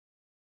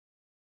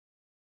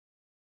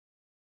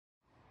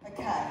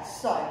Okay,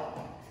 so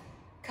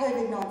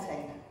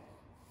COVID-19.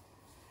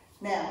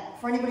 Now,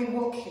 for anybody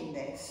watching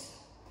this,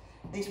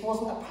 this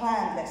wasn't a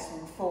planned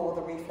lesson for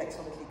the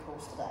Reflexology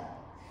course today.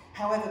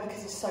 However,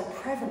 because it's so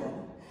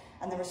prevalent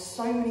and there are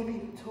so many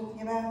people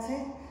talking about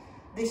it,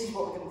 this is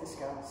what we're going to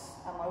discuss.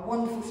 And my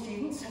wonderful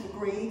students have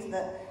agreed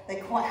that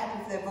they're quite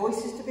happy for their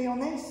voices to be on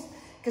this,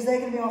 because they're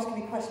going to be asking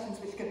me questions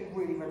which are going to be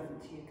really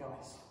relevant to you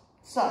guys.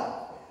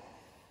 So,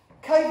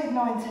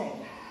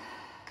 COVID-19.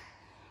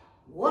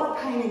 What a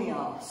pain in the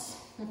arse.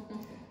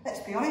 Let's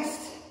be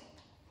honest.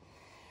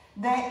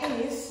 There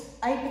is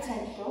a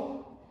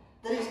potential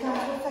that it's going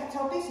to affect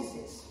our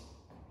businesses.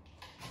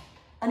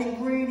 And it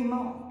really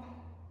might.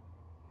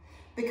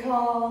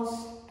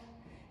 Because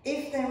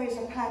if there is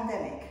a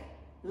pandemic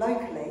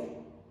locally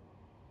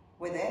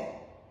with it,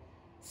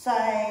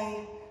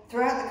 say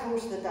throughout the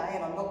course of the day,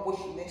 and I'm not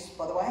wishing this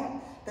by the way,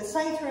 but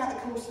say throughout the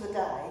course of the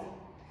day,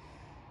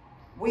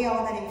 we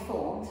are then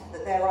informed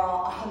that there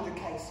are 100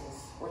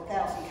 cases or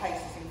 1,000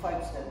 cases in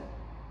Folkestone.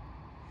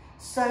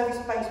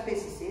 Service-based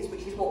businesses,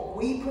 which is what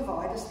we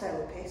provide as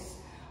therapists,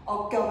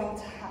 are going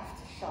to have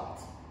to shut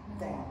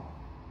down.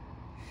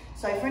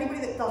 So for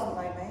anybody that doesn't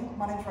know me,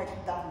 my name's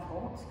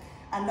𝗵𝗶𝗶𝗿𝗃,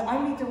 and not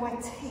only do I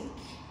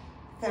teach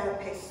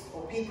therapists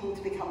or people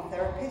to become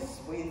therapists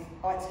with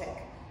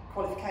𝗁𝗃𝗃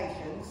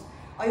qualifications,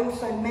 I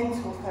also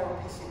mentor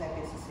therapists in their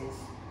businesses.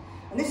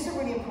 And this is a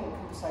really important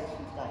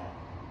conversation today.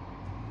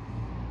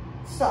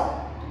 So,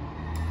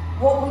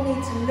 what we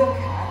need to look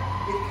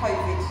at with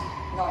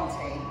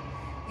COVID-19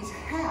 is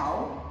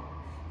how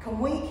can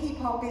we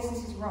keep our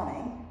businesses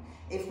running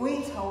if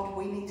we're told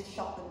we need to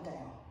shut them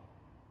down.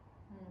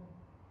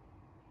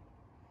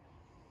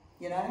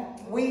 You know,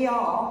 we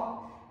are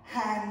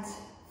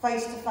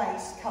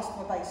face-to-face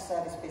customer-based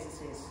service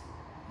businesses.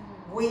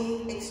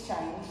 We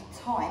exchange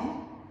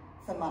time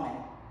for money.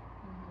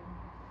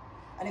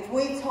 And if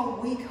we're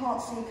told we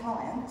can't see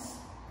clients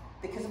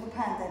because of a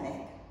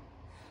pandemic,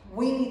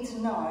 we need to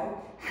know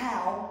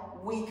how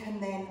we can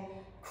then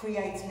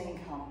create an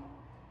income.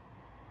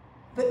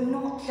 But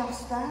not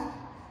just that.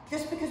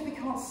 Just because we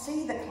can't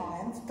see the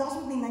clients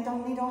doesn't mean they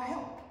don't need our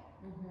help.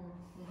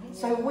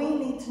 So we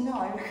need to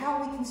know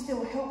how we can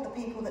still help the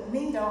people that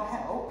need our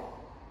help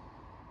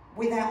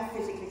without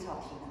physically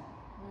touching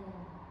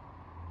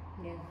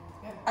them.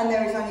 And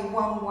there is only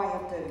one way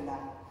of doing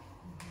that.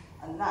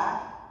 And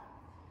that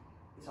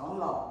is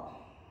online.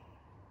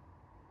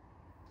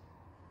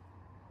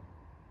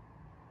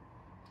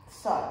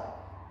 So,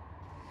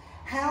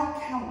 how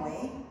can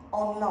we,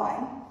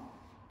 online,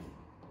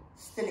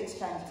 still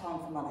exchange time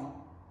for money?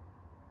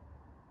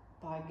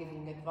 By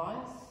giving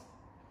advice.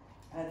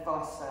 An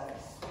advice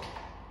service.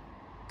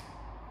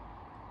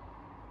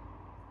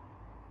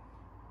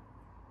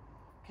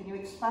 Can you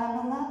expand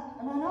on that,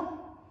 Alona?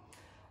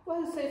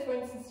 Well, say for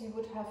instance you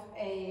would have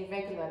a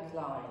regular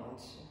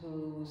client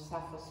who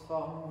suffers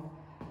from,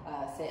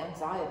 say,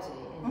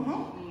 anxiety, and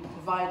you're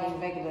providing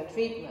regular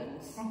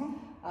treatments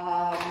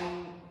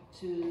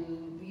to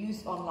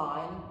use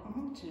online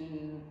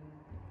to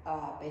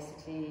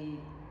basically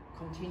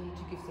continue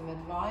to give them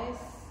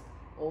advice,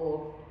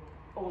 or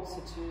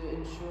also to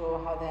ensure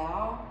how they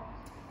are.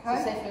 So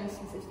say for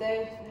instance, if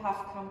they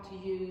have come to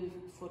you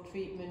for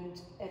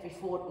treatment every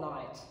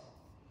fortnight,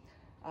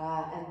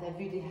 and they've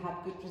really had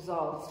good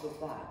results with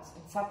that,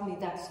 and suddenly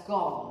that's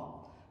gone,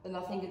 then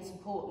I think it's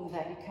important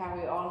that you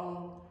carry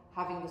on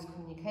having this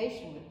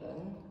communication with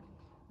them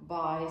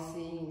by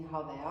seeing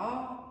how they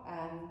are,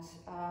 and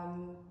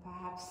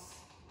perhaps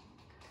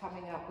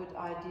coming up with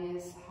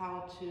ideas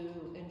how to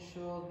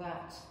ensure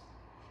that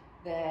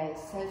they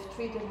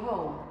self-treat at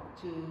home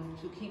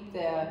to keep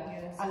their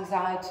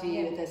anxiety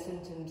and their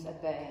symptoms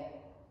at bay.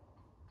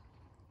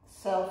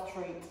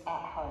 Self-treat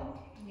at home.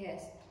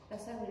 Yes,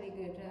 that's a really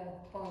good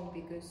point,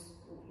 because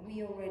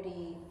we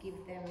already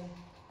give them,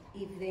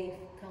 if they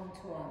come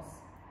to us,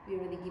 we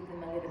already give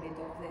them a little bit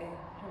of the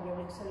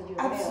reflexology.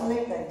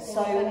 Absolutely.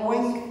 So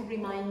when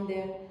remind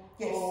them,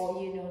 or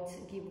to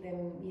give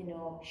them,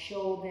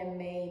 show them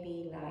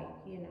maybe like I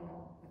don't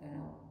know,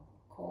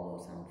 call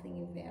or something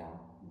if they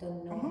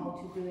don't know how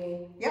to do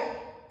it.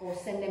 Or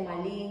send them a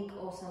link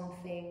or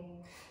something.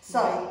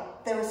 So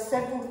there are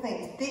several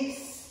things.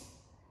 This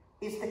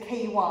is the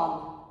key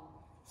one.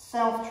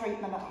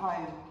 Self-treatment at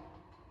home.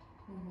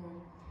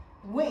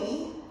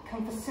 We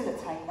can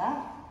facilitate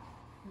that.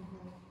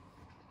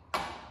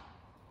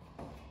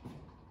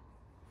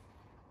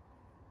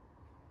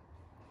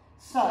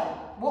 So,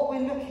 what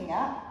we're looking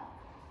at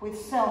with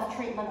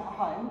self-treatment at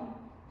home,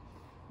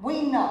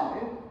 we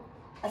know,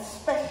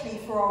 especially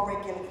for our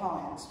regular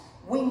clients,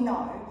 we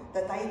know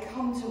that they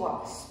come to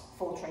us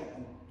for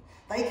treatment.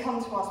 They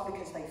come to us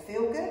because they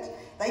feel good.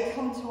 They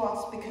come to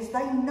us because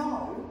they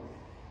know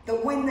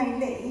that when they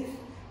leave,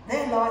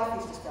 their life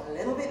is just a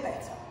little bit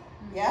better.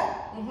 Yeah?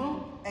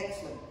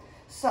 Excellent.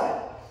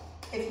 So,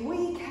 if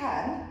we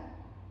can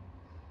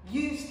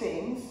use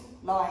things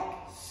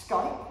like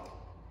Skype,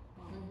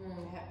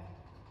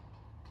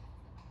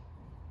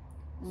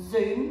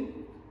 Zoom,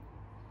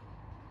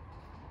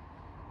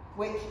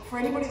 which for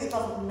anybody that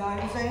doesn't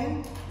know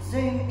Zoom,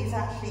 Zoom is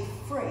actually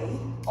free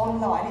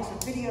online. It's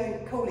a video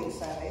calling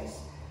service,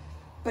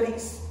 but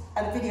it's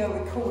a video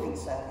recording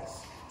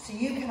service. So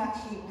you can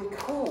actually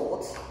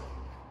record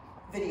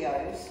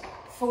videos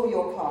for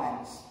your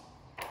clients.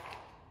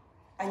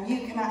 And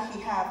you can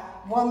actually have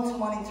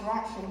one-to-one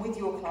interaction with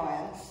your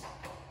clients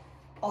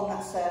on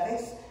that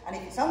service. And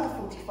if it's under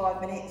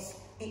 45 minutes,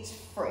 it's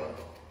free.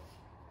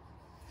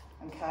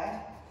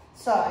 Okay?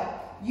 So,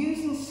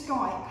 using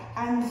Skype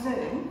and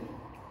Zoom,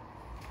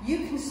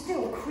 you can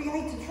still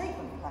create a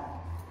treatment plan.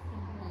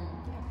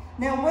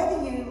 Now,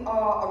 whether you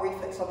are a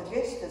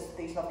reflexologist, as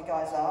these lovely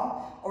guys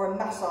are, or a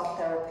massage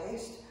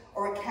therapist,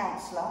 or a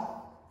counsellor,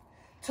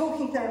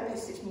 talking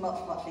therapists is much,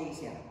 much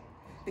easier.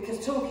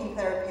 Because talking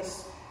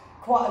therapists,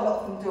 quite a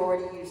lot of them do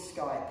already use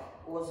Skype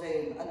or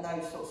Zoom and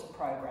those sorts of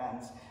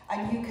programs.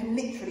 And you can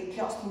literally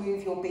just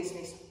move your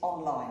business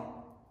online.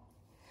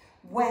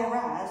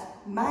 Whereas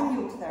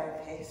manual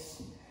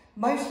therapists,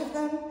 most of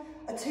them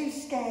are too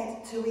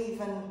scared to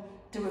even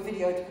do a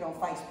video to put on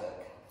Facebook.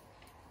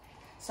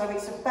 So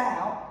it's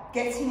about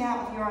getting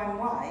out of your own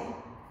way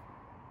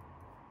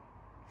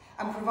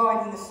and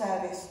providing the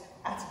service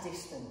at a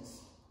distance.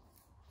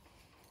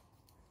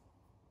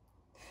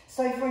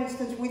 So for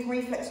instance, with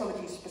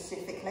reflexology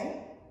specifically,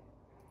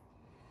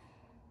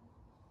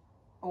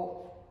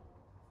 you'll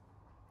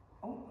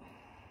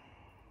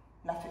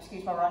have to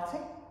excuse my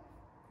writing.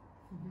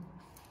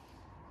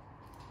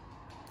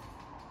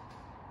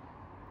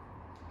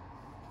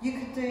 You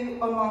could do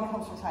online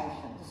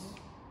consultations.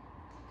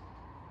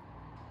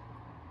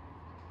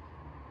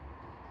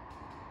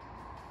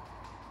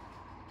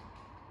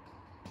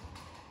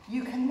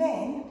 You can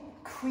then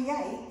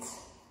create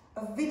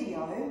a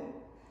video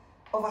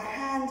of a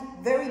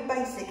very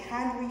basic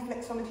hand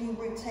reflexology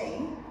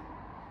routine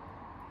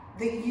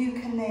that you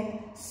can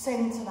then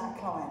send to that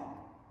client.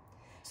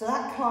 So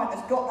that client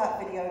has got that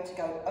video to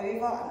go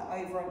over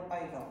and over and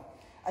over.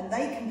 And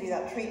they can do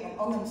that treatment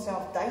on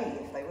themselves daily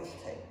if they wish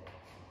to.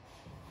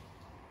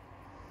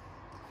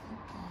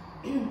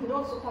 But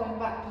also coming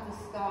back to the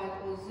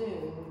Skype or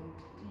Zoom,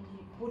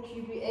 would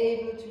you be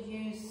able to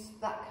use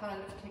that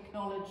kind of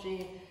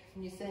technology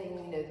when you're saying,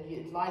 you know, you're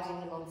advising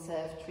them on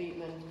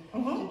self-treatment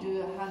to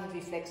do a hand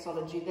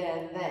reflexology there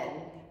and then?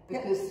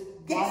 Because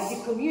while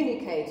you're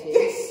communicating,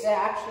 they're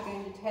actually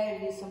going to tell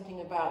you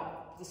something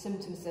about the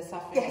symptoms they're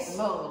suffering at the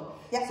moment.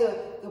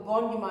 So the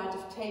one you might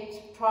have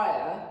taped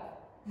prior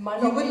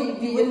might not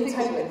be you wouldn't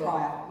tape it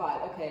prior.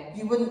 Right, okay.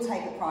 You wouldn't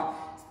tape it prior.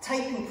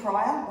 Taping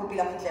prior would be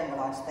like a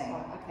generalised thing.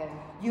 Right, okay.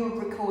 You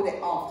would record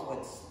it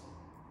afterwards,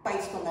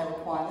 based on their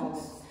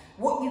requirements.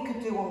 What you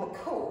could do on the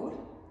call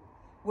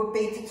would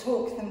be to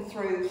talk them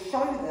through,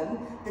 show them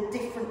the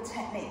different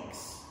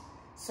techniques.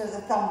 So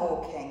the thumb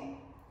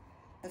walking,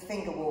 the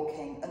finger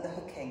walking, and the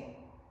hooking.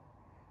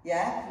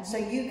 Yeah? So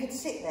you could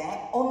sit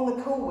there on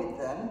the call with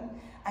them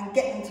and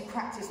get them to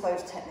practice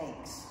those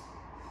techniques.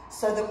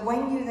 So that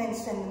when you then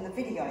send them the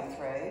video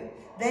through,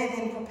 they're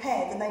then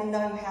prepared and they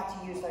know how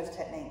to use those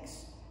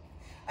techniques.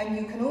 And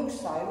you can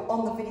also,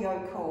 on the video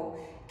call,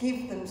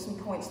 give them some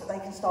points that they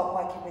can start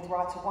working with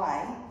right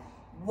away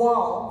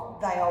while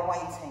they are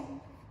waiting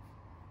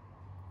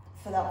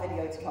for that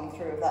video to come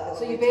through.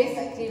 So you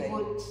basically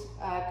would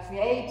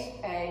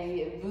create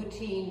a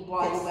routine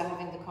while you were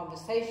having the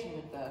conversation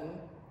with them,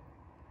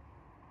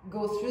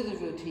 go through the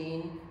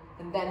routine,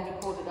 and then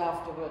record it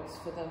afterwards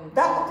for them.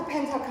 That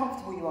depends how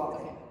comfortable you are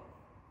with it.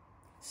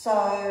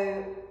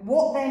 So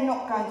what they're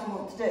not going to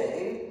want to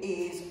do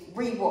is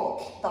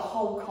re-watch the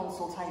whole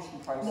consultation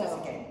process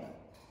again,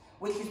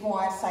 which is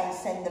why I say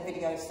send the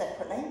videos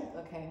separately.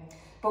 Okay.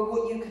 But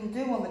what you can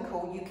do on the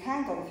call, you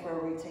can go through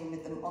a routine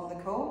with them on the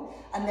call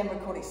and then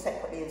record it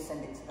separately and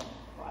send it to them.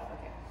 Right,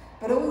 okay.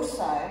 But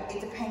also,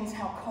 it depends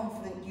how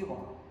confident you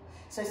are.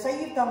 So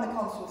say you've done the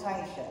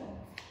consultation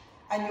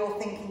and you're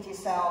thinking to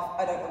yourself,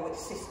 I don't know which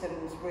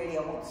systems really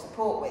I want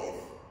support with,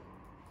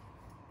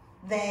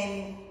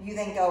 then you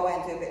then go away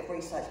and do a bit of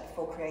research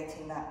before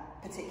creating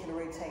that particular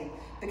routine.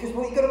 Because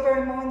what you've got to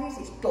bear in mind is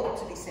it's got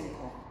to be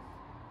simple.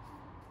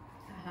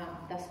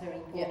 That's very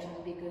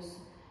important because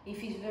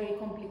if it's very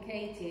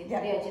complicated, Yeah.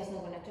 they're just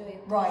not going to do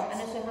it. Right.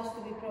 And also it has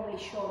to be probably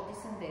short,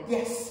 isn't it?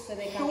 Yes, So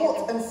they can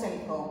short and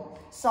simple.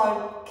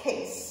 So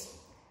KISS,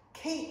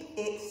 keep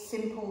it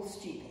simple,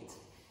 stupid.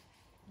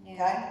 Yeah.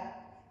 Okay?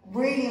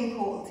 Really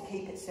important to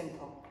keep it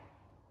simple.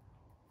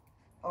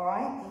 All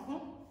right?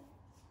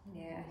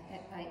 Yeah,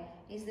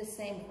 it's the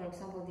same. For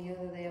example, the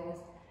other day I was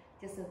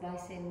just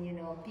advising, you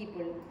know,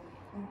 people,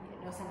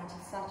 you know, some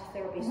massage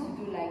therapists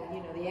to do like, you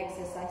know, the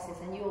exercises,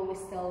 and you always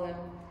tell them,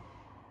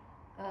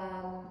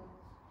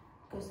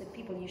 because the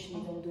people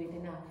usually don't do it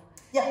enough.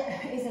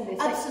 Yeah, isn't it?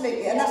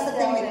 absolutely, and that's the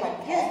thing with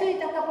home care. Just do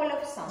it a couple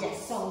of songs.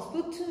 Yes. Songs.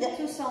 Put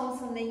two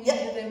songs, and then you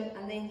do them,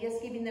 and then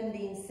just giving them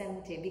the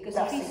incentive. Because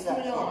That's if it's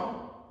exactly too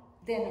long,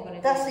 they're not going to do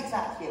it. That's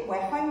exactly it.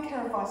 Where home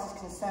care advice is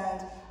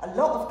concerned, a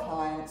lot of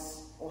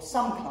clients, or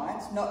some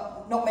clients,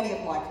 not many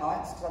of my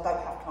clients, because I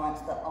don't have clients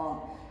that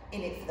aren't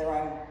in it for their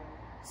own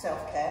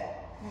self-care.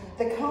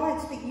 The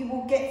clients that you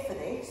will get for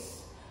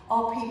this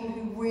are people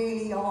who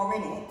really are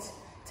in it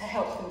to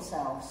help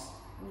themselves.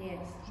 Yes.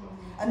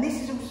 And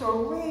this is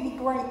also a really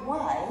great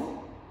way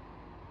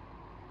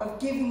of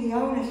giving the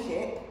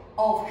ownership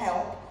of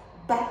help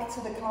back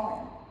to the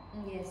client.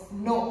 Yes.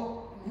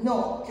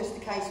 Not just a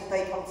case of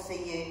they come to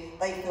see you,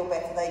 they feel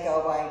better, they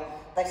go away,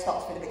 they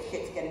start to feel a bit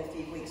shit again in a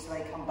few weeks, so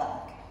they come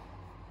back.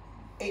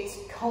 It's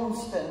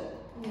constant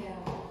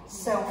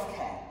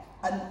self-care.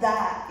 And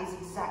that is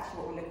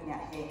exactly what we're looking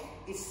at here,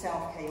 is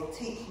self-care. You're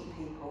teaching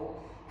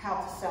people how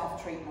to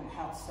self-treatment,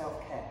 how to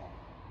self-care.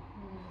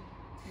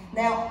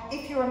 Now,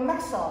 if you're a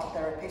massage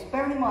therapist,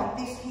 bearing in mind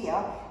this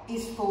here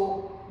is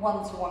for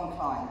one-to-one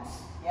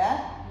clients,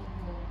 yeah?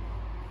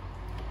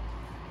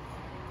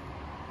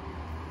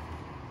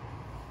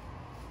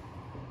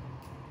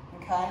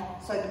 Okay,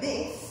 so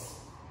this,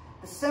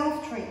 the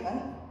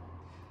self-treatment,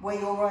 where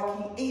you're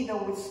working either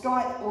with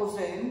Skype or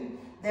Zoom.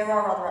 There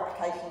are other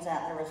applications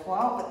out there as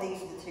well, but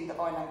these are the two that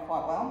I know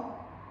quite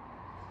well.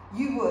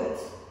 You would,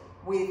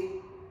 with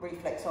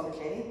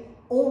reflexology,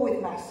 or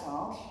with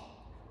massage,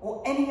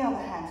 or any other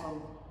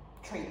hands-on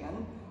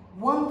treatment,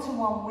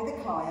 one-to-one with a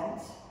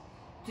client,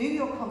 do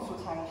your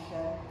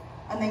consultation,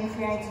 and then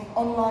create an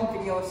online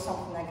video of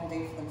something they can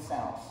do for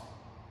themselves.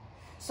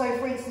 So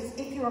for instance,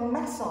 if you're a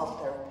massage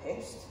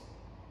therapist,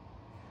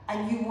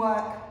 and you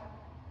work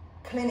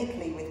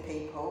clinically with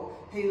people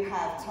who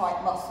have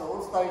tight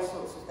muscles, those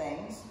sorts of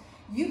things,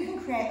 you can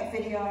create a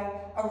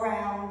video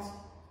around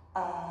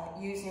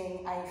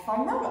using a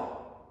foam roller,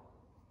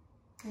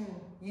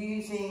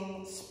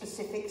 using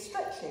specific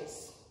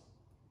stretches,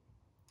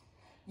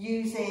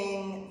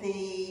 using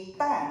the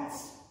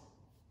bands.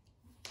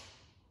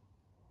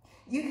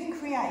 You can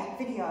create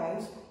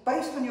videos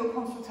based on your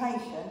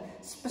consultation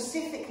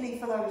specifically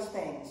for those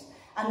things,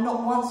 and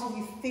not once have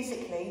you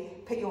physically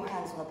put your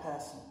hands on a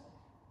person.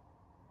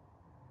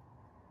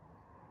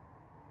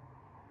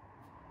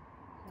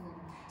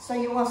 So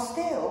you are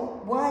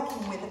still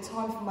working with a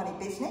time for money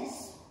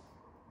business,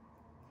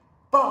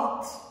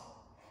 but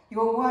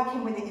you're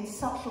working with it in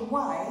such a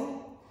way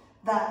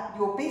that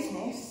your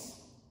business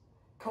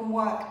can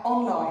work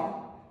online,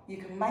 you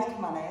can make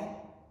money,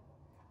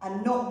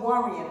 and not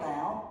worry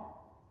about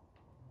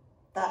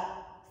that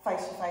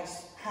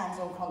face-to-face,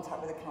 hands-on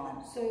contact with a client.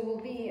 So it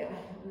will be,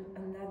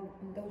 in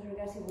those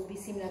regards, it will be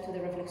similar to the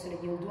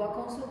reflexology. You'll do a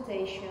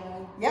consultation.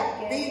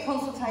 Yeah, do your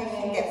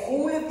consultation, get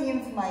all of the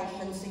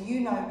information so you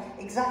know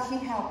exactly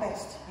how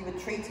best you would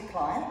treat a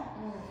client.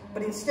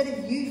 But instead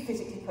of you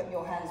physically putting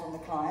your hands on the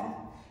client,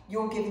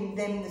 you're giving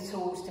them the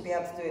tools to be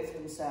able to do it for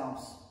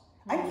themselves.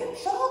 And you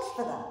charge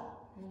for that.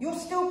 You're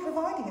still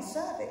providing a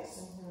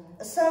service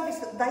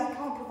that they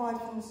can't provide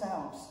for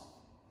themselves.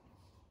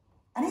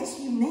 And it's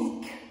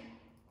unique.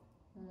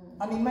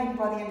 I mean, maybe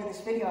by the end of this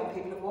video and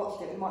people have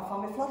watched it, we might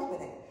find we're flooded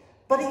with it.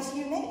 But it's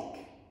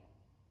unique,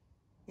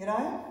 you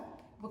know?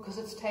 Because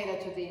it's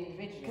tailored to the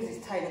individual. Because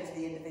it's tailored to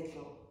the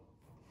individual.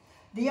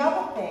 The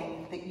other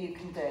thing that you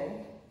can do,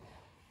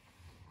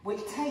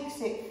 which takes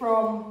it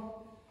from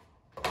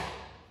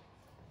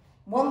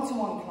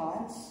one-to-one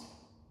clients,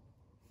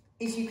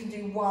 is you can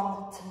do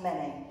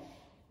one-to-many.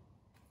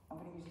 I'm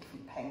going to use a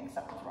different pen because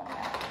that one's running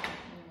out.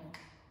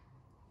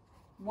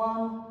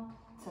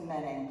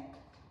 One-to-many.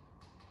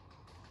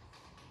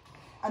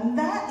 And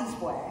that is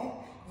where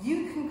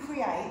you can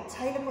create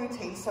tailored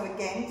routines. So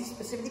again,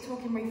 specifically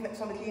talking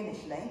reflexology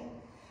initially,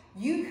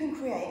 you can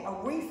create a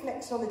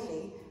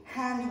reflexology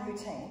hand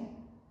routine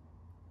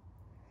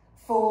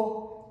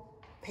for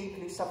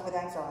people who suffer with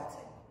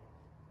anxiety,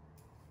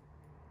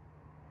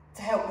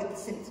 to help with the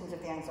symptoms of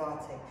the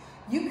anxiety.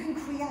 You can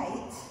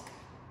create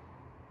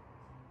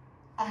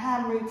a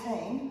hand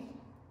routine,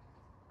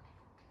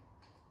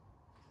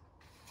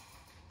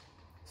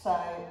 so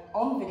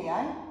on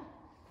video,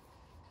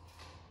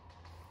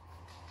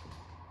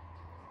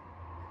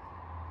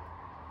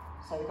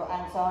 so we've got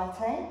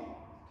anxiety,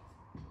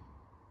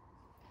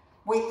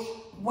 which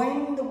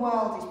when the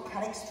world is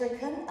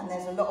panic-stricken and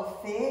there's a lot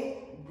of fear,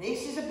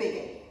 this is a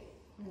biggie.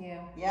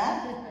 Yeah.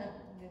 Yeah?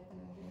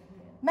 Definitely.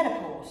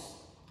 Menopause.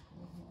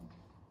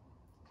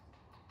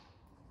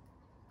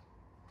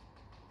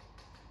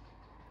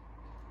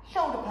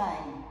 Shoulder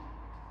pain.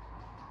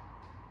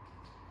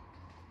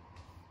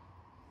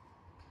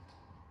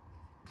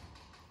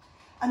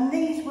 And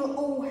these will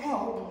all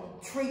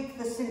help treat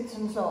the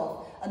symptoms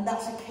of, and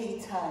that's a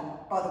key term,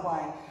 by the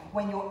way.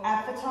 When you're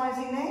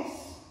advertising this,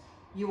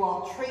 you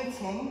are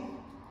treating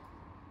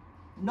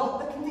not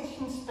the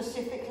condition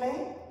specifically,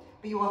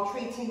 but you are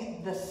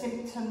treating the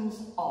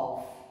symptoms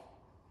of.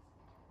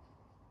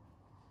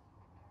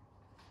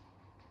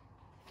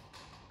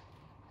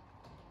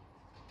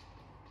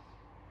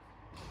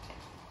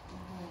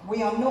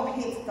 We are not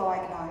here to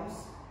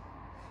diagnose.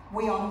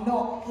 We are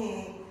not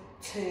here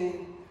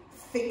to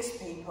fix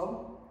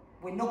people.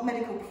 We're not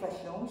medical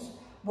professionals.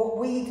 What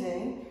we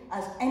do,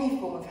 as any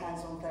form of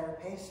hands-on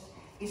therapist,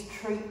 is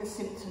treat the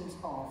symptoms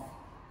of.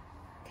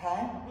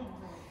 Okay?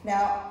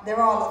 Now, there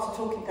are lots of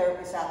talking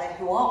therapists out there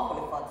who are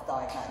qualified to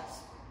diagnose.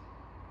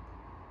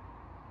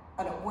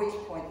 And at which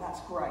point, that's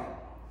great.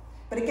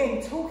 But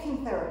again,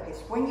 talking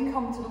therapists, when you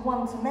come to the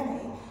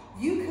one-to-many,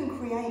 you can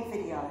create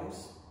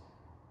videos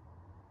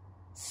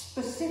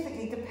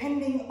specifically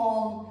depending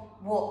on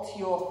what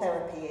your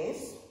therapy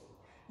is.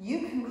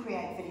 You can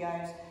create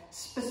videos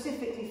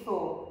specifically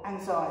for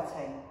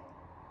anxiety,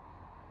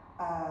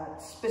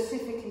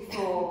 specifically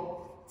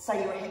for,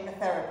 say you're a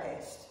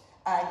hypnotherapist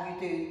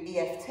and you do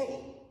EFT,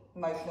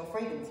 emotional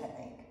freedom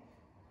technique.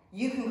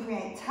 You can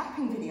create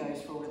tapping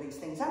videos for all of these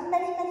things and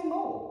many, many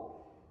more.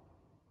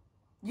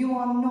 You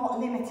are not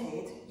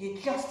limited, you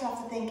just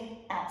have to think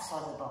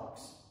outside of the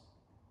box.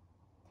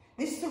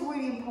 This is a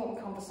really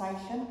important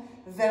conversation.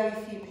 Very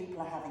few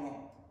people are having it.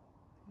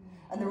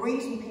 And the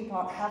reason people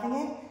aren't having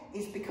it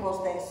is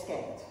because they're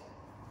scared.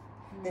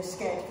 They're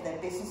scared for their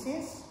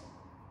businesses.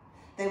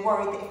 They're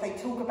worried that if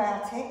they talk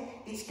about it,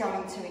 it's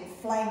going to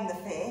inflame the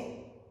fear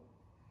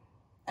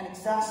and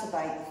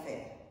exacerbate the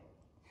fear.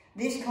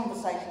 This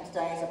conversation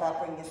today is about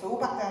bringing us all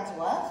back down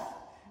to earth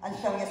and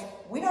showing us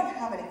we don't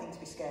have anything to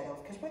be scared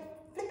of because we're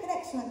flipping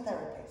excellent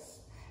therapists.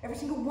 Every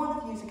single one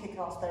of you is a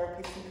kick-ass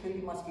therapist,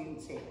 including my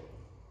students here.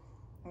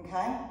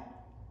 Okay?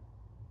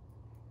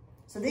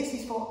 So this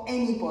is for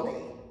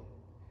anybody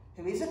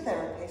who is a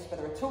therapist,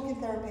 whether a talking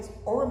therapist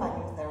or a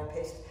manual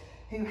therapist,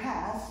 who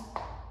has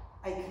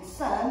a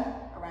concern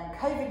around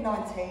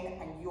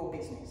COVID-19 and your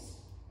business.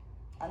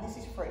 And this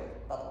is free,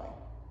 by the way.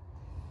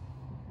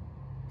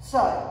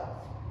 So,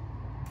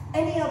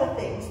 any other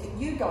things that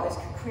you guys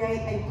could create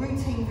a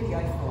routine video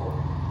for?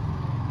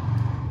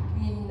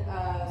 You mean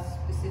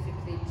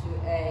specifically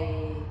to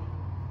a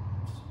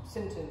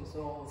symptoms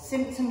or?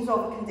 Symptoms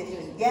of a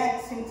condition.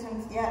 Yeah,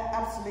 symptoms, yeah,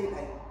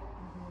 absolutely.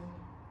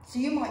 So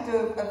you might do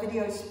a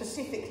video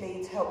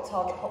specifically to help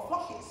target hot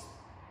flushes,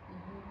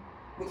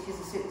 which is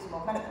a symptom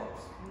of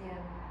menopause. Yeah.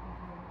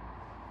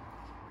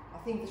 I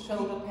think the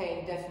shoulder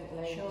pain,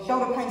 definitely.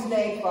 Shoulder pain's a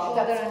huge one.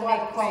 That's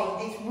quite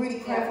common. It's really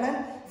prevalent.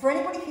 Yeah. For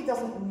anybody who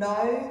doesn't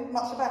know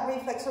much about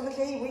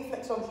reflexology,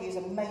 reflexology is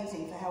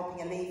amazing for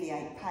helping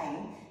alleviate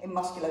pain in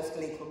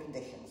musculoskeletal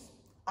conditions.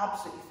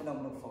 Absolutely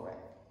phenomenal for it.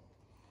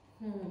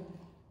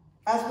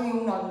 As we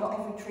all know, not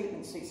every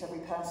treatment suits every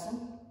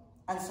person,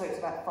 and so it's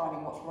about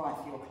finding what's right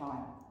for your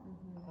client.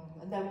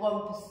 And then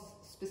one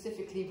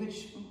specifically,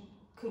 which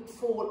could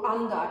fall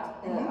under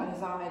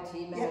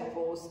anxiety,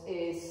 menopause,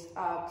 is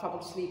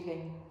trouble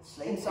sleeping.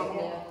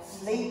 Insomnia.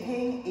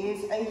 Sleeping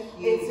is a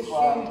huge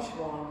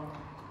one.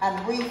 And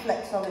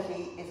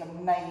reflexology is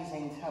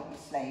amazing to help you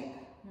sleep.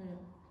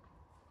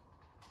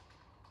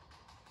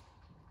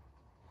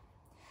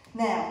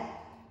 Now,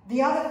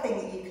 the other thing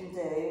that you can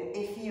do,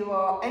 if you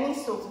are any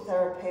sort of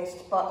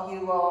therapist, but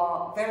you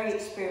are very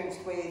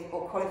experienced with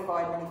or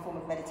qualified in any form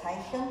of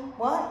meditation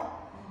work,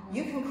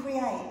 you can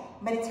create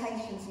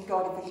meditations and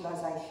guided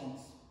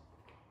visualizations.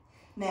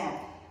 Now,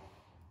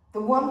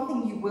 the one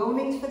thing you will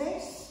need for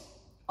this,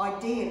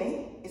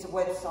 ideally, is a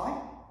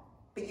website,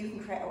 but you can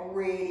create a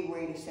really,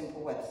 really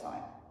simple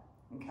website,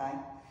 okay?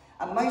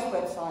 And most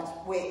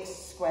websites,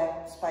 Wix,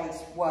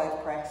 Squarespace,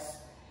 WordPress,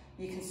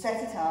 you can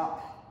set it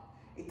up.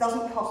 It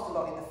doesn't cost a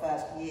lot in the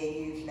first year,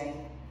 usually,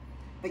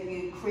 but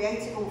you create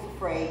it all for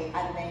free,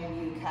 and then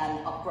you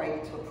can upgrade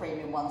it to a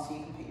premium one so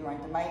you can put your own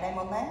domain name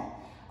on there.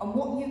 And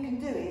what you can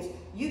do is,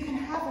 you can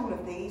have all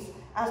of these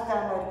as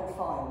downloadable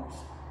files.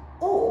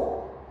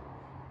 Or,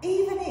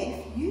 even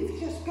if you've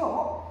just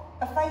got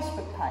a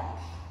Facebook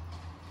page.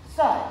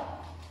 So,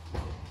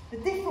 the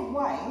different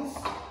ways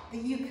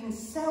that you can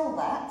sell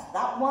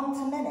that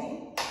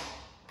one-to-many,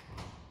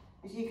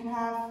 is you can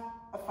have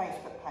a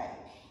Facebook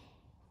page.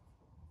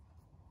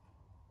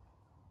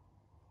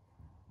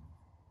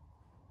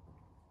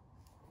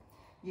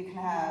 You can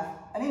have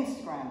an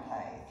Instagram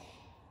page.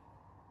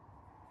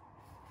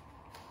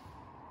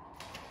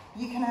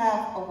 You can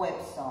have a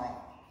website.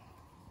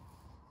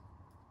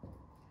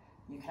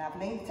 You can have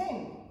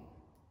LinkedIn.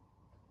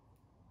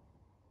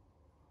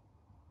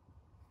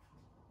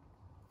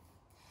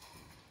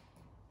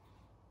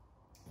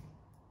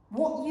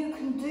 What you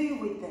can do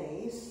with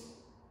these,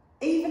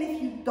 even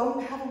if you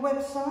don't have a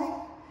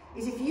website,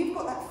 is if you've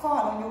got that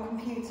file on your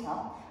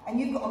computer and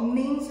you've got a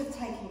means of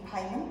taking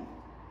payment,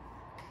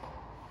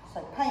 so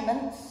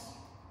payments,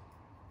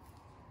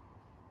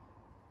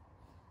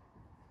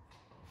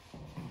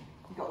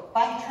 you've got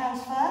bank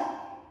transfer,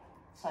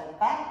 so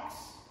banks,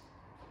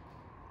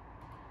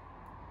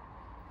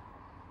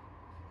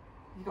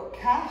 you've got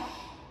cash,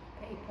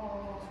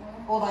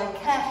 although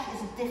cash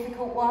is a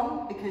difficult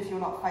one because you're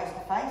not face to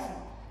face and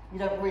you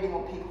don't really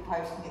want people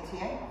posting it to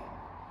you.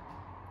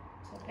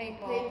 So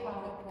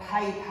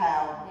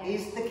PayPal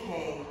is the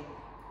key.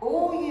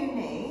 All you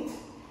need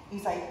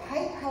is a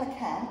PayPal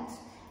account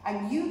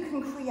and you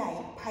can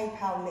create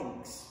PayPal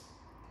links.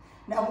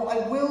 Now what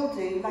I will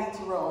do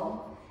later on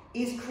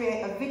is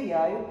create a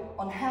video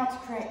on how to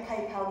create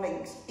PayPal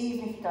links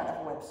even if you don't have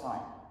a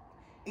website.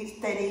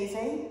 It's dead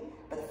easy,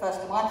 but the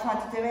first time I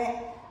tried to do it,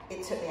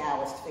 it took me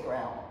hours to figure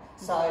out.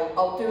 So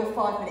I'll do a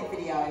 5-minute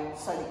video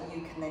so that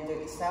you can then do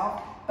it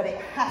yourself, but it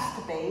has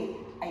to be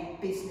a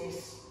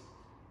business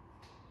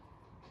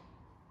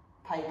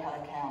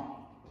PayPal account.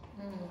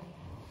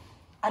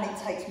 and it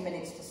takes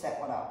minutes to set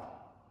one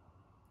up.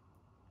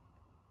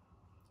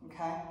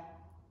 Okay?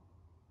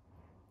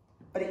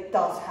 But it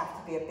does have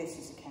to be a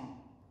business account.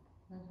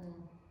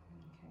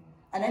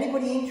 And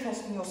anybody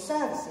interested in your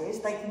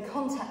services, they can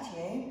contact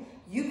you.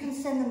 You can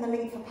send them the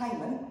link for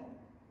payment,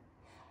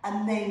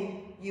 and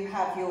then you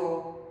have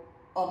your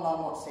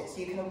online what's it. So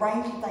you can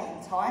arrange a date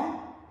and time,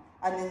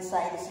 and then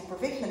say, this is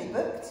provisionally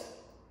booked.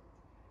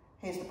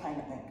 Here's the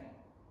payment link.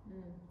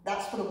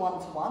 That's for the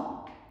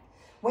one-to-one.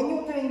 When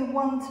you're doing the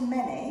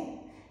one-to-many,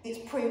 it's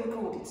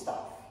pre-recorded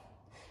stuff.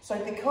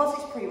 So because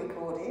it's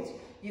pre-recorded,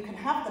 you can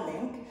have the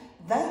link,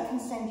 they can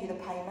send you the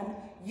payment,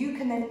 you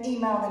can then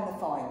email them the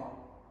file.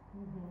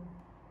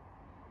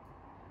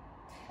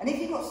 And if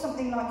you've got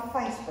something like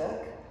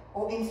Facebook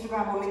or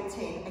Instagram or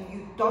LinkedIn and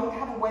you don't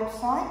have a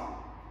website,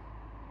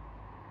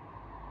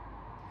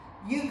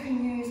 you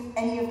can use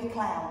any of the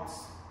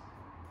clouds.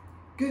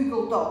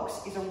 Google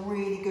Docs is a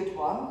really good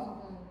one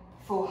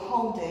for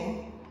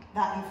holding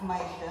that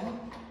information,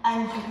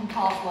 and you can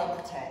password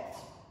protect.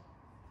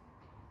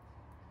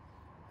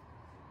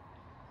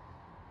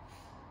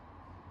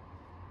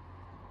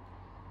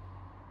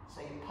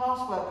 So you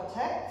password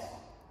protect,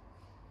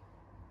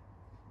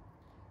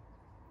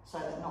 so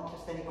that not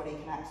just anybody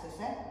can access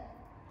it.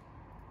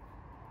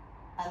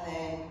 And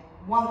then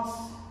once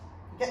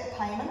you get the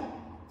payment,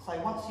 so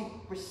once you've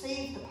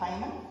received the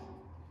payment,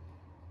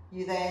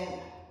 you then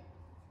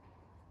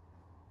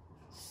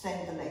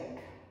send the link.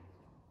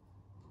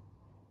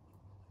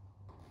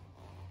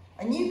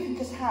 And you can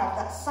just have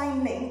that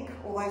same link,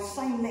 or those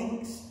same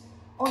links,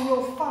 on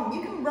your phone.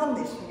 You can run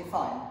this from your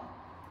phone.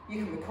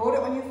 You can record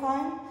it on your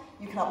phone.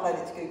 You can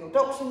upload it to Google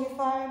Docs on your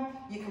phone.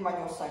 You can run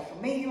your social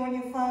media on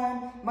your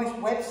phone. Most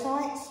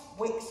websites,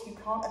 Wix, you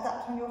can't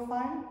adapt on your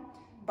phone,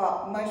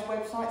 but most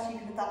websites you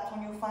can adapt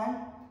on your phone.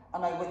 I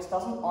know Wix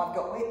doesn't. I've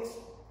got Wix.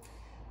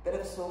 Bit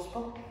of a source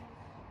book.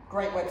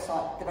 Great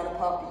website developer,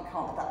 but you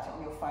can't adapt it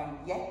on your phone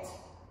yet.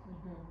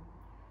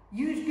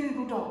 Use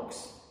Google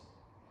Docs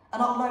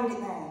and upload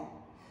it there.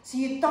 So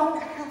you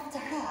don't have to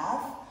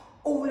have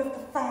all of the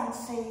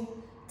fancy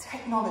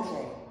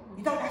technology.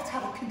 You don't have to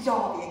have a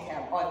𝗳𝗂𝗶𝗍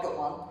account. I've got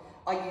one.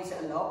 I use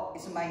it a lot.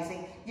 It's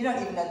amazing. You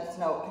don't even know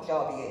what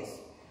𝗳𝗂𝗶𝗍 is.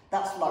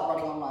 That's like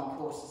running online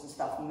courses and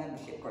stuff and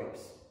membership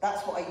groups.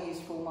 That's what I use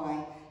for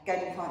my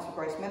Gaining Clients for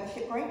Growth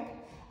membership group,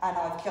 and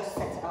I've just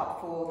set it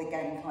up for the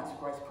Gaining Clients for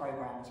Growth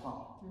program as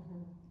well,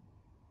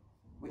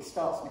 which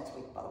starts next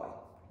week, by the way.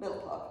 Little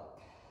plug.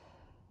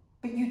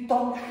 But you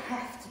don't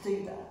have to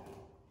do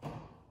that.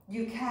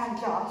 You can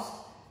just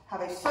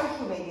have a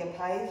social media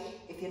page.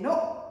 If you're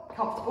not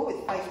comfortable with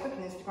Facebook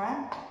and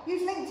Instagram,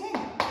 use LinkedIn.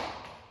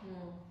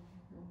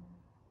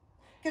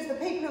 Because the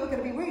people who are going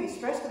to be really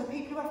stressed are the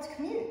people who have to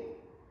commute.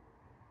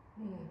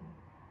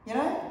 You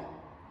know?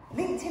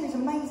 LinkedIn is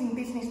amazing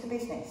business to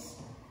business.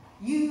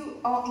 You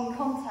are in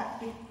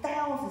contact with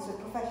thousands of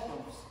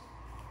professionals.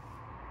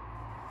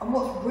 And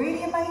what's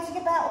really amazing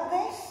about all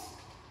this?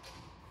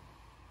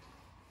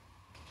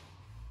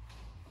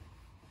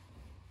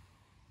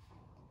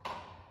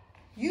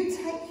 You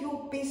take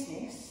your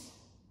business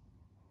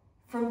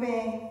from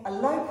being a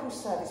local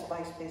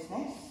service-based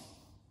business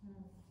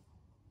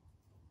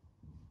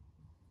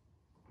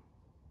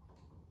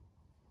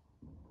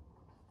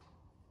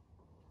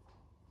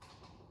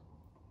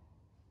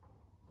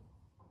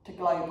to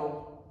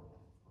global.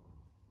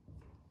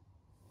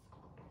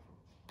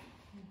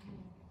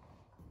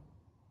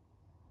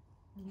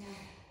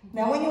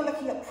 Now, when you're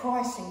looking at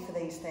pricing for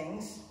these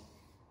things,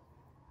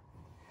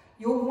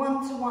 your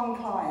one-to-one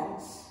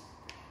clients,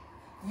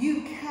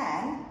 you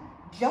can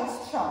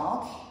just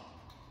charge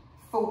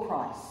full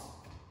price.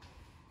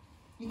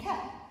 You can.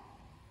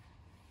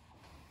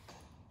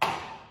 I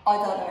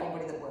don't know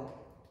anybody that will.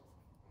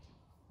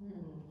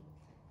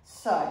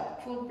 So,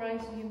 full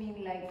price, you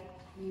mean like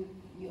you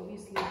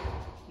obviously,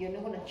 you're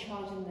not going to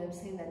charge them the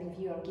same that if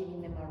you are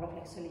giving them a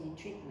reflexology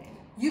treatment.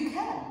 You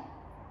can.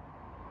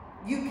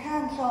 You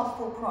can charge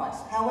full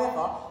price.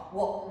 However,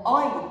 what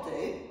I would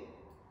do,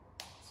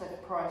 so for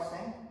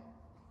pricing,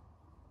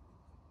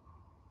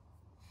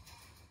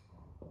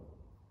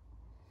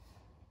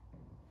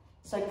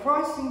 so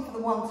pricing for the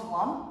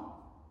one-to-one,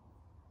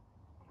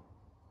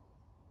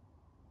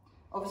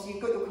 obviously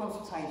you've got your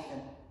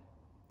consultation.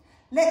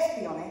 Let's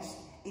be honest,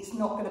 it's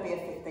not going to be a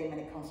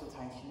 15-minute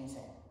consultation, is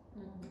it?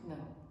 No.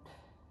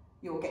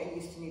 You're getting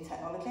used to new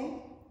technology.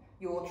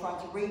 You're trying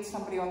to read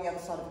somebody on the other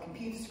side of a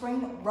computer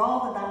screen,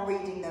 rather than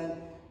reading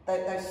them,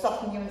 those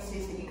subtle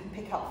nuances that you can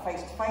pick up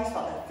face to face, like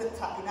that foot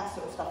tapping, that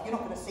sort of stuff. You're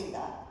not going to see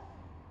that.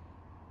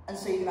 And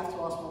so you're going to have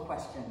to ask more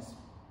questions.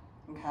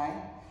 Okay?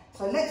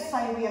 So let's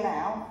say we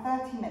allow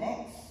 30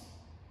 minutes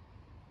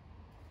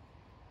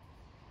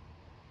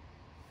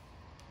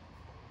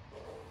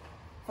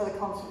for the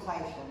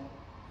consultation.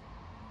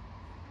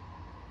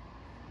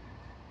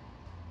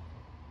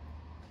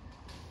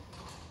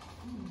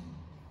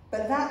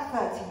 But that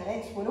 30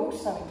 minutes will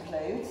also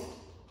include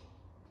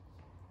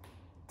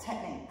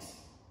techniques.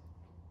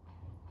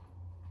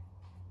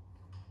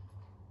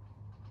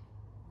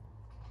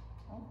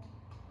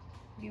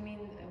 You mean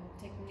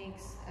techniques?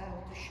 techniques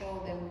to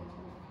show them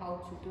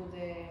how to do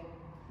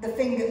the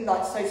finger,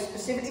 like, so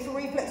specifically for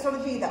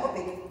reflexology, that would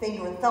be the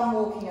finger and thumb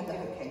walking and the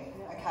hooking,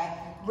 okay?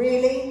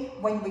 Really,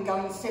 when we're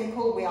going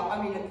simple, we are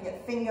only looking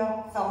at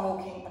finger, thumb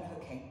walking and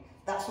hooking.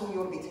 That's all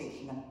you ought to be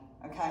teaching them,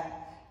 okay?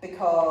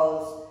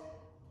 Because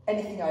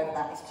anything over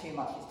that is too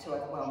much, it's too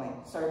overwhelming.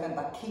 So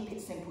remember, keep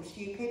it simple,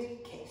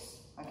 stupid, kiss,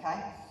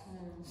 okay?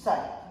 So,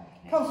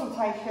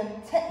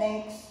 consultation,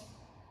 techniques,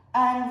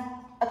 and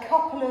a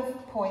couple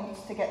of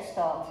points to get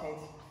started.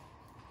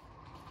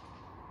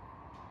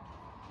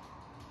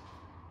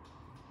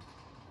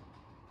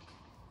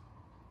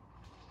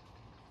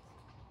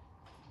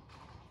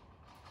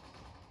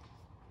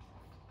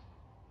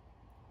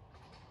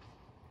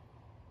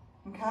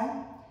 Okay,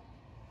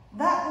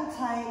 that will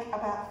take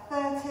about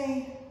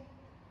 30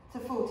 to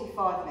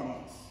 45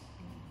 minutes.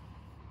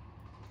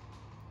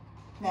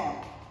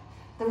 Now,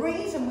 the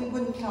reason we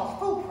wouldn't charge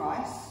full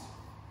price,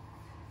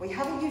 we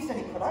haven't used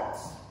any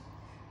products,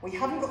 we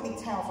haven't got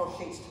any towels or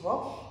sheets to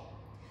wash,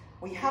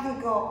 we haven't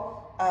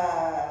got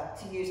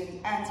to use any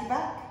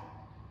anti-bac.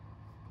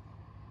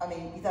 I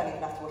mean, you don't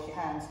even have to wash your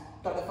hands.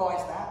 Don't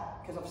advise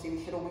that, because obviously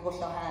we should all be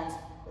washing our hands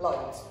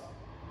loads.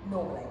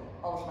 Normally,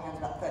 I wash my hands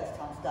about 30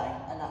 times a day,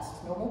 and that's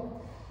just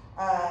normal.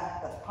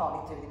 That's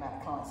partly due to the amount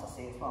of clients I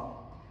see as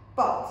well.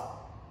 But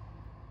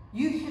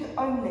you should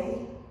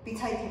only be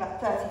taking about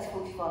 30 to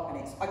 45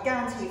 minutes. I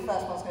guarantee you the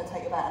first one's going to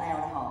take you about an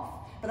hour and a half,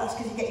 but that's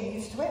because you're getting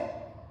used to it,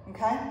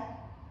 okay?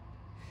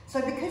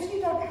 So because you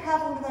don't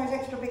have all of those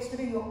extra bits to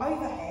do, your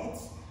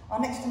overheads are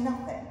next to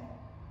nothing.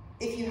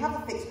 If you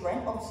have a fixed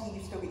rent, obviously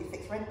you still get your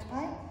fixed rent to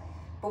pay,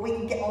 but we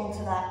can get on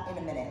to that in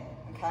a minute,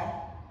 okay?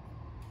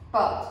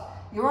 But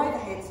your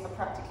overheads are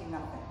practically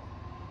nothing.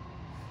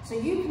 So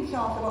you can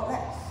charge a lot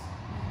less.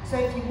 So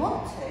if you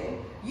want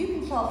to, you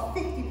can charge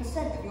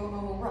 50% of your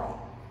normal rate.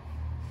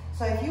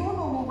 So if your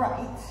normal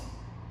rate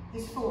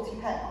is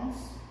 £40,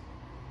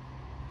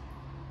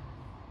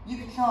 you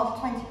could charge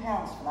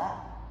 £20 for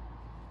that.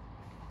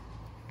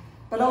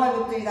 But I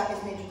would do that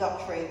as an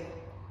introductory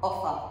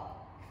offer.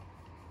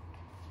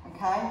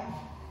 Okay?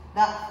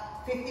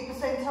 That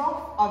 50%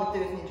 off, I would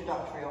do as an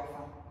introductory offer.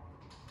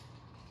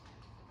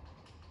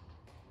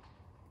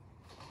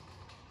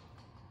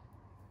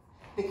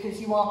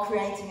 Because you are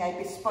creating a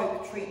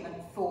bespoke treatment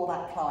for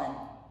that client.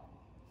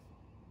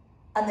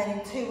 And then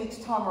in 2 weeks'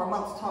 time or a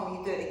month's time when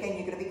you do it again,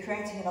 you're going to be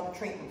creating another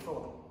treatment for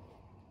them.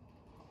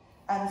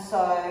 And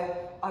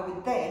so I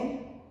would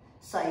then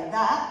say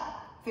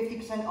that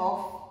 50%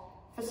 off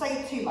for,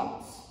 say, 2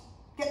 months.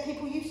 Get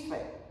people used to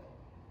it.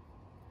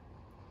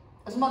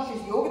 As much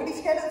as you're going to be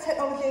scared of the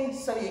technology,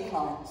 so are your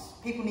clients.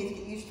 People need to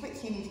get used to it,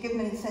 so you need to give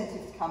them an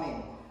incentive to come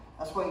in.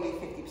 That's why you do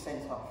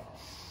 50% off.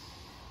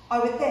 I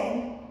would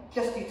then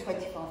just do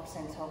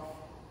 25% off.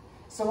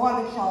 So I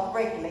would charge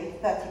regularly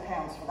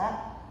 £30 for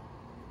that.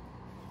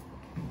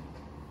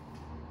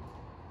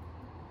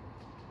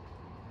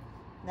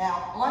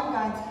 Now, I'm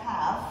going to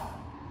have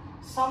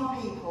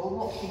some people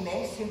watching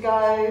this who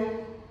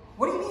go,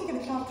 what do you mean you're going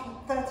to charge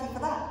 30 for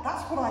that?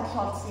 That's what I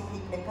charge to see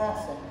people in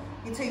person.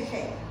 You're too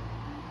cheap.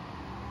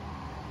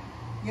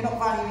 You're not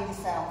valuing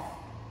yourself.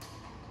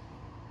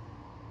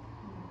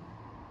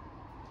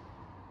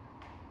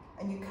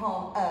 And you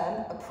can't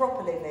earn a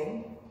proper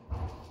living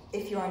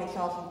if you're only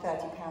charging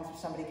 £30 for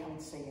somebody coming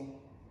to see you.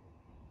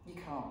 You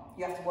can't.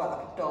 You have to work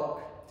like a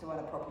dog to earn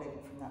a proper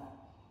living from that.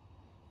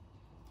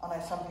 I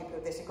know some people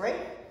disagree.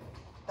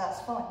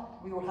 That's fine.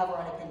 We all have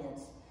our own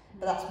opinions.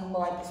 But that's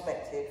my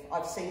perspective.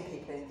 I've seen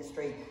people in the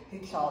industry who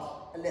charge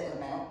a little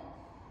amount,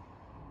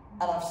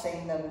 and I've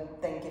seen them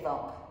then give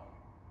up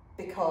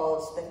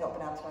because they've not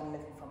been able to earn a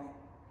living from it.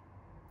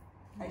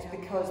 And it's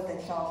because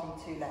they're charging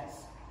too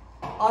less.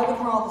 I would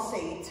rather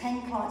see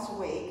 10 clients a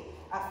week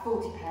at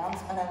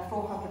 £40 and earn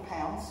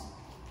 £400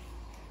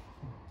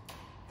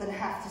 than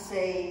have to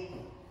see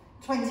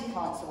 20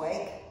 clients a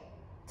week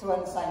to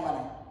earn the same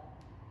money.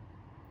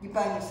 You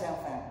burn yourself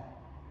out,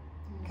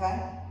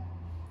 okay?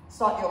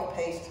 Slightly off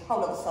piste,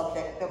 whole other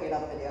subject, there'll be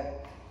another video.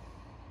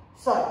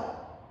 So,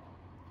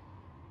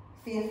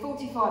 for your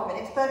 45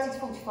 minutes, 30 to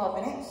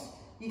 45 minutes,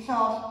 you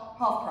charge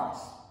half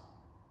price.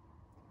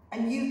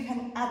 And you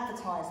can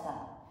advertise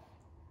that.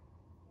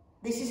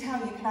 This is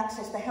how you can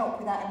access the help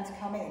without having to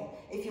come in,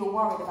 if you're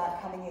worried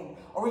about coming in,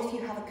 or if you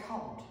have a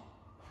cold.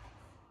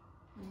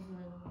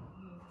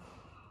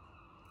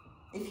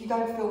 If you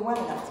don't feel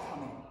well enough to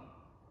come in.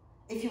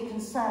 If you're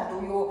concerned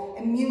or your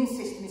immune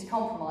system is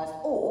compromised,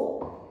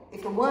 or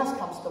if the worst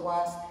comes to the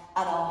worst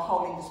and our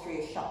whole industry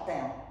is shut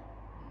down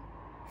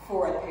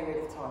for a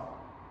period of time,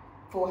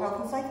 for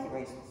health and safety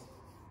reasons.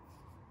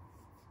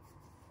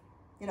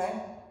 You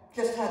know,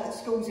 just heard that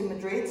schools in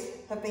Madrid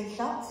have been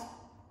shut.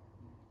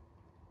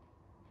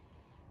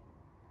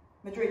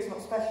 Madrid's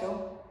not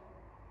special,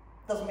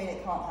 doesn't mean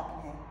it can't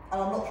happen here.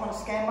 And I'm not trying to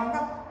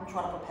scaremonger, I'm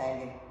trying to prepare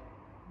you.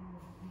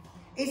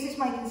 Is this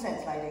making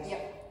sense, ladies?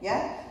 Yep.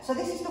 Yeah? So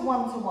this is the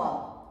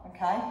one-to-one,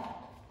 okay?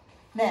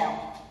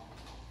 Now,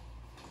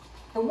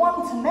 the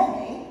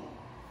one-to-many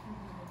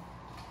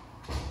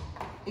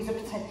is a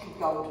potential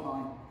gold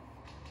mine.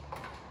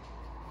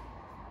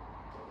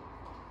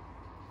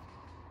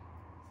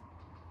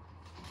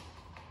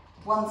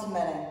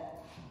 one-to-many.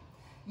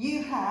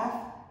 You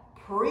have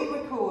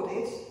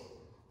pre-recorded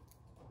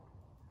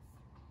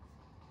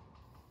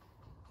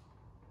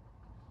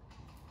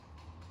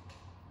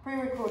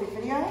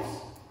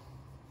videos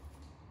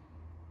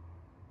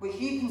which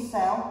you can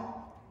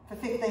sell for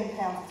 £15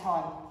 a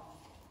time.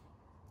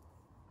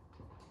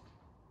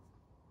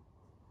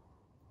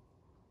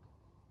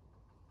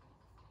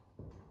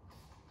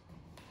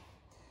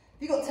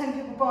 If you've got 10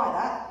 people buy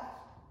that,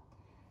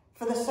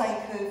 for the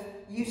sake of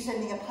you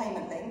sending a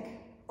payment link,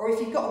 or if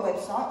you've got a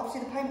website,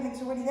 obviously the payment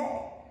link's already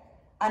there,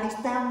 and it's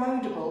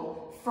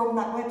downloadable from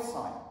that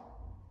website.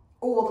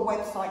 Or the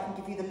website can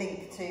give you the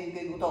link to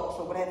Google Docs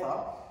or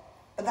whatever,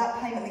 but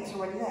that payment link's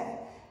already there.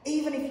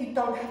 Even if you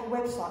don't have a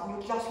website and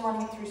you're just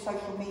running it through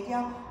social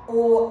media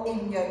or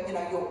in your,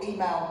 your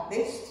email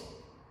list,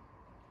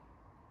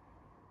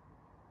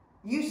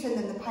 you send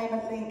them the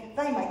payment link,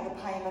 they make the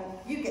payment,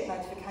 you get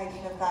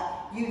notification of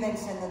that, you then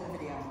send them the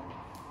video.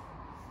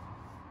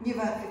 You've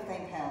earned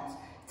 £15.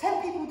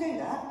 10 people do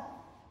that,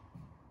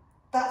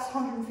 that's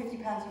 £150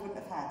 you wouldn't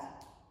have had.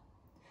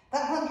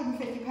 That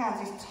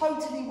 £150 is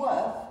totally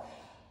worth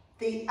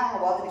the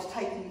hour that it's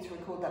taken you to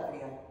record that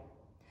video.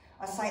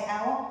 I say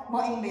hour,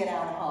 might even be an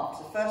hour and a half.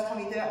 So the first time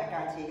you do it, I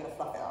guarantee you're going to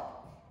fluff it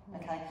up.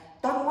 Okay?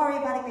 Don't worry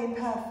about it being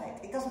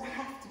perfect. It doesn't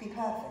have to be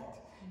perfect.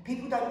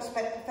 People don't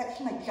expect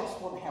perfection, they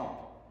just want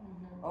help.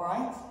 All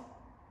right?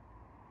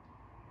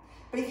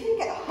 But if you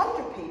get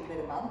 100 people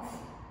in a month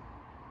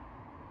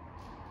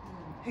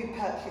who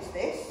purchase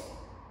this,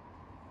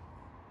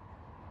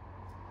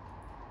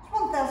 it's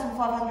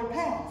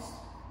 £1,500.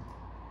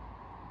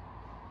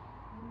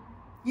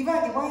 You've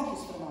earned your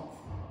wages for the month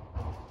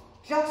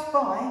just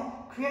by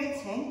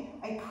creating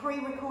a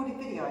pre-recorded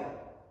video.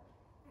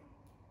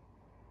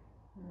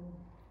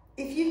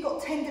 If you've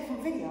got 10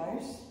 different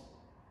videos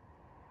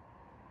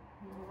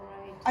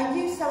and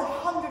you sell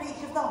 100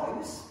 each of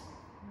those,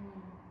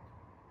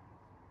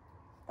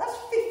 that's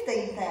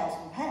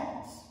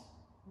 £15,000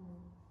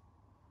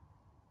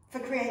 for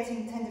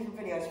creating 10 different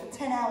videos for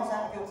 10 hours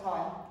out of your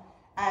time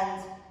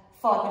and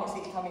 5 minutes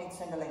each time you need to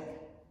send a link.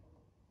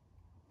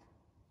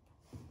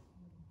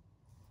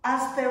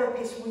 As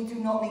therapists, we do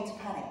not need to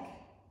panic.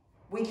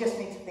 We just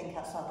need to think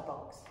outside the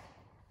box.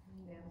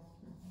 Yeah.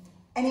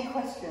 Any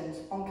questions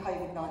on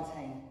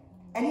COVID-19?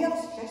 Any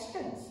other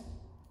suggestions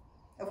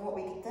of what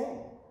we could do?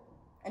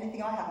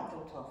 Anything I haven't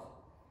thought of?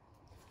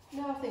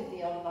 No, I think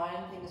the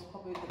online thing is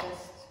probably the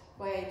best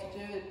way to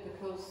do it,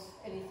 because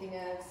anything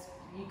else,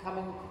 you come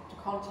into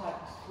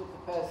contact with the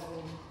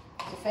person,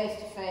 so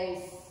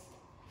face-to-face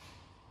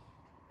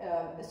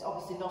is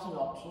obviously not an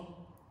option.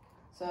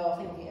 So I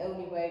think the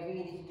only way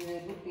really to do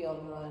it would be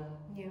online.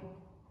 Yeah.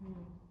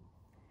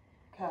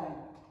 Okay,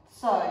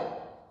 so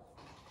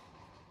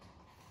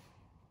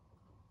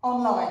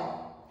online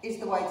is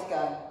the way to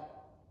go.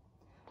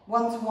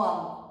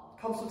 One-to-one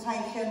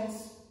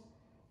consultations,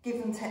 give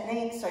them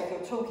techniques. So if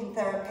you're a talking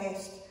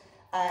therapist,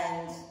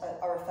 and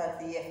I refer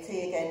to the EFT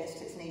again,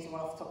 just it's an easy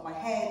one off the top of my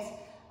head,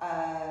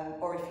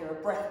 or if you're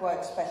a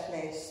breathwork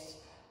specialist,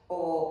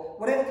 or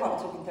whatever kind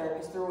of talking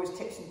therapist, there are always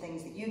tips and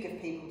things that you give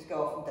people to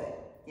go off and do.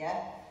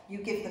 Yeah, you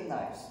give them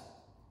those.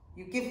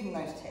 You give them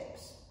those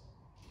tips.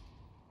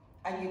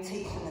 And you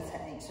teach them the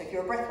technique. So if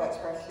you're a breathwork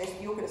specialist,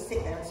 you're going to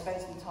sit there and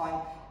spend some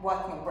time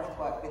working on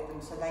breathwork with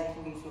them so they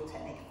can use your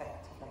technique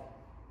effectively.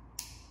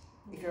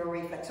 If you're a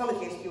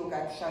reflexologist, you're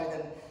going to show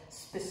them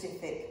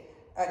specific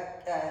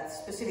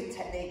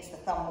techniques, the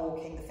thumb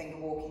walking, the finger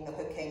walking, the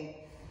hooking,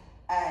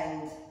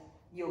 and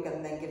you're going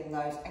to then give them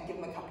those and give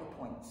them a couple of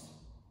points.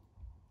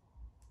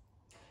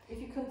 If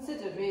you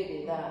consider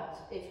really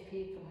that if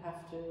people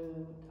have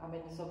to, I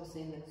mean, it's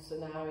obviously in the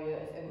scenario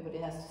if everybody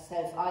has to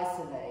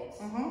self-isolate,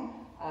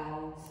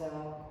 and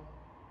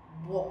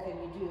what can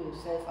you do?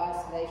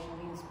 Self-isolation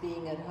means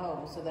being at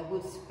home, so they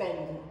will spend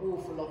an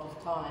awful lot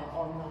of time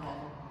online.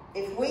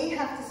 If we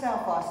have to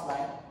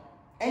self-isolate,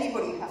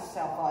 anybody who has to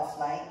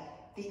self-isolate,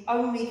 the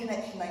only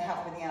connection they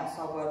have with the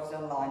outside world is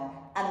online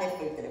and their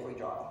food delivery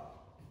driver.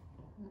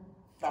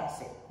 That's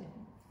it.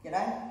 You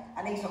know?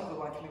 And he's not going to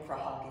want to come in for a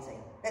hug, is he?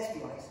 Let's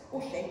be honest.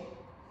 Or she.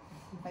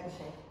 Maybe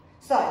she.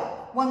 So,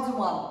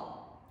 one-to-one.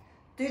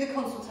 Do the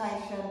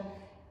consultation,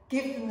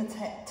 give them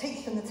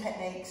teach them the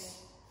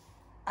techniques,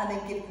 and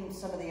then give them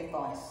some of the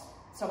advice,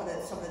 some of the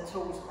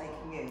tools that they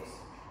can use.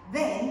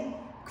 Then,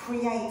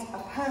 create a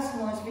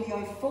personalised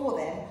video for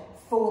them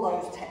for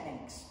those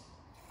techniques,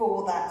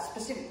 for that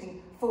specific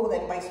thing, for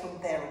them based on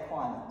their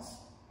requirements.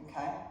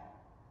 Okay?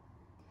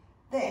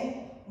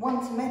 Then,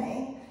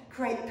 one-to-many,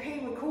 create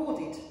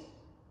pre-recorded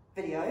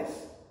videos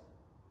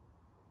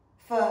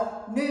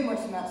for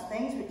numerous amounts of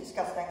things. We've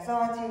discussed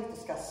anxiety, we've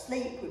discussed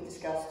sleep, we've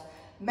discussed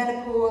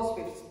menopause,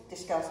 we've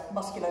discussed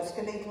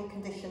musculoskeletal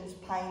conditions,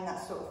 pain,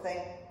 that sort of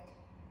thing.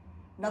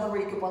 Another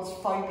really good one's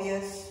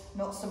phobias,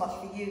 not so much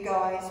for you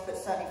guys, but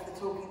certainly for the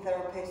talking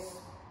therapists.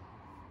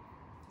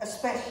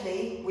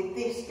 Especially with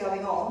this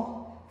going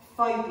on,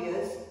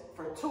 phobias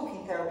for a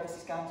talking therapist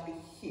is going to be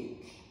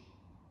huge.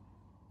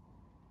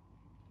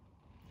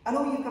 And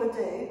all you've got to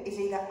do is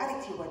either add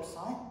it to your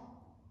website,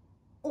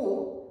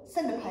 or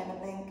send a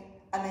payment link,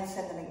 and then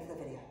send the link for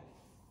the video.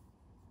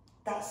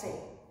 That's it.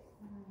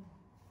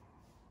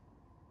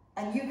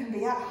 And you can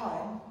be at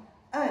home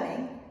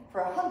earning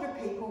for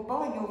 100 people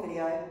buying your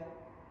video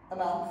a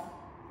month.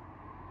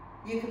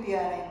 You could be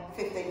earning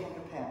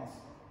 £1,500.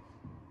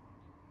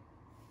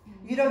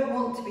 You don't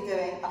want to be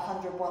doing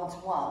 100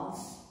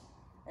 one-to-ones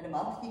in a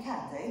month. You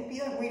can do, but you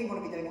don't really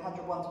want to be doing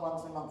 100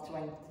 one-to-ones in a month to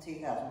earn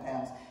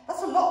 £2,000.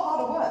 That's a lot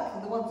harder work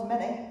than the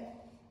one-to-many.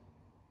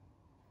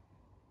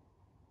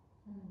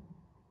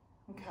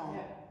 Okay.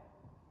 Yeah.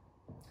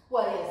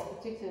 Well, yes,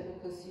 particularly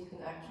because you can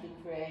actually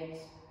create,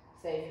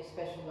 say, if you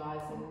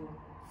specialise in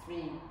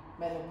 3,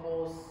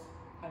 menopause,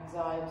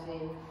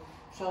 anxiety,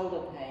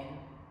 shoulder pain,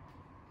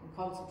 and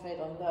concentrate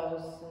on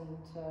those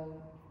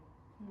and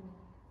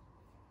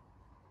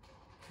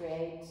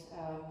create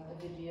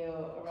a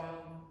video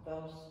around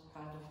those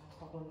kind of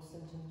problem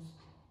symptoms.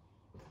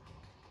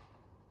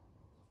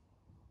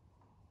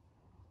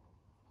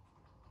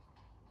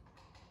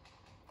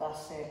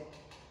 That's it.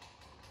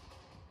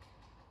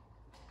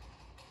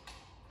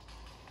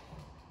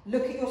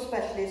 Look at your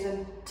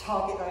specialism,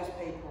 target those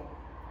people.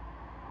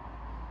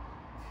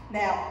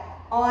 Now,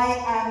 I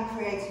am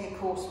creating a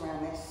course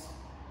around this.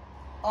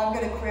 I'm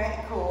going to create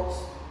a course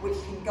which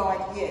can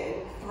guide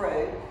you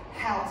through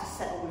how to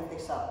set all of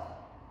this up.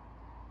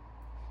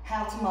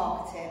 How to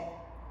market it,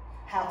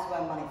 how to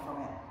earn money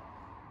from it.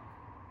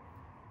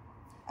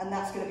 And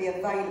that's going to be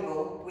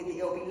available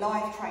it'll be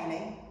live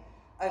training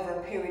over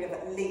a period of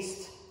at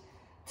least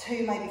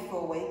 2, maybe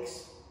 4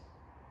 weeks.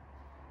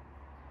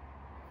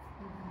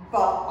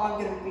 But I'm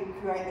going to be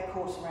creating a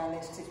course around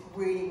this because it's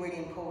really, really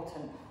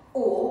important.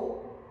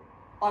 Or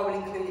I will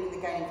include it in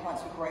the Gaining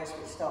Clients with Grace,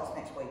 which starts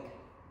next week.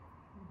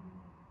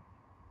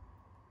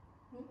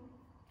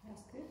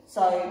 That's good.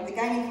 So the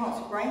Gaining Clients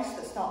with Grace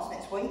that starts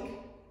next week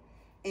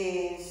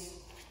is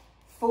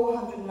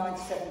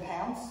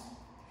 £497.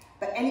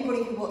 But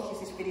anybody who watches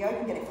this video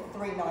can get it for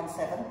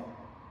 £397.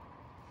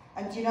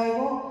 And do you know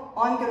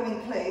what? I'm going to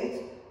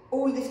include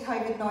all this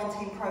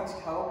COVID-19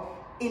 protocol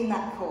in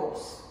that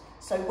course.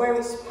 So where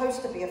it's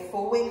supposed to be a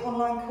 4-week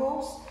online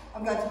course,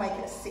 I'm going to make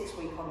it a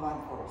 6-week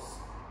online course.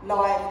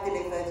 Live,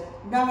 delivered,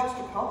 no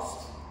extra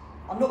cost.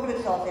 I'm not going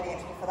to charge any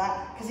extra for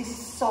that because this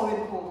is so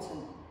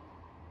important.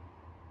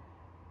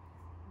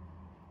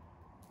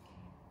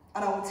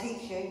 And I will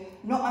teach you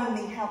not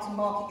only how to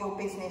market your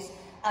business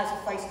as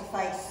a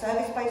face-to-face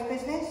service-based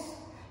business,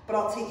 but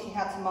I'll teach you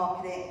how to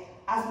market it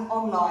as an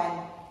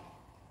online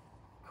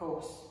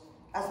course,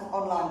 as an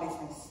online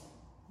business.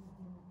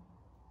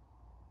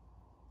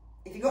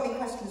 If you've got any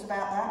questions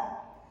about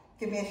that,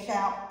 give me a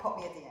shout, pop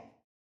me a DM.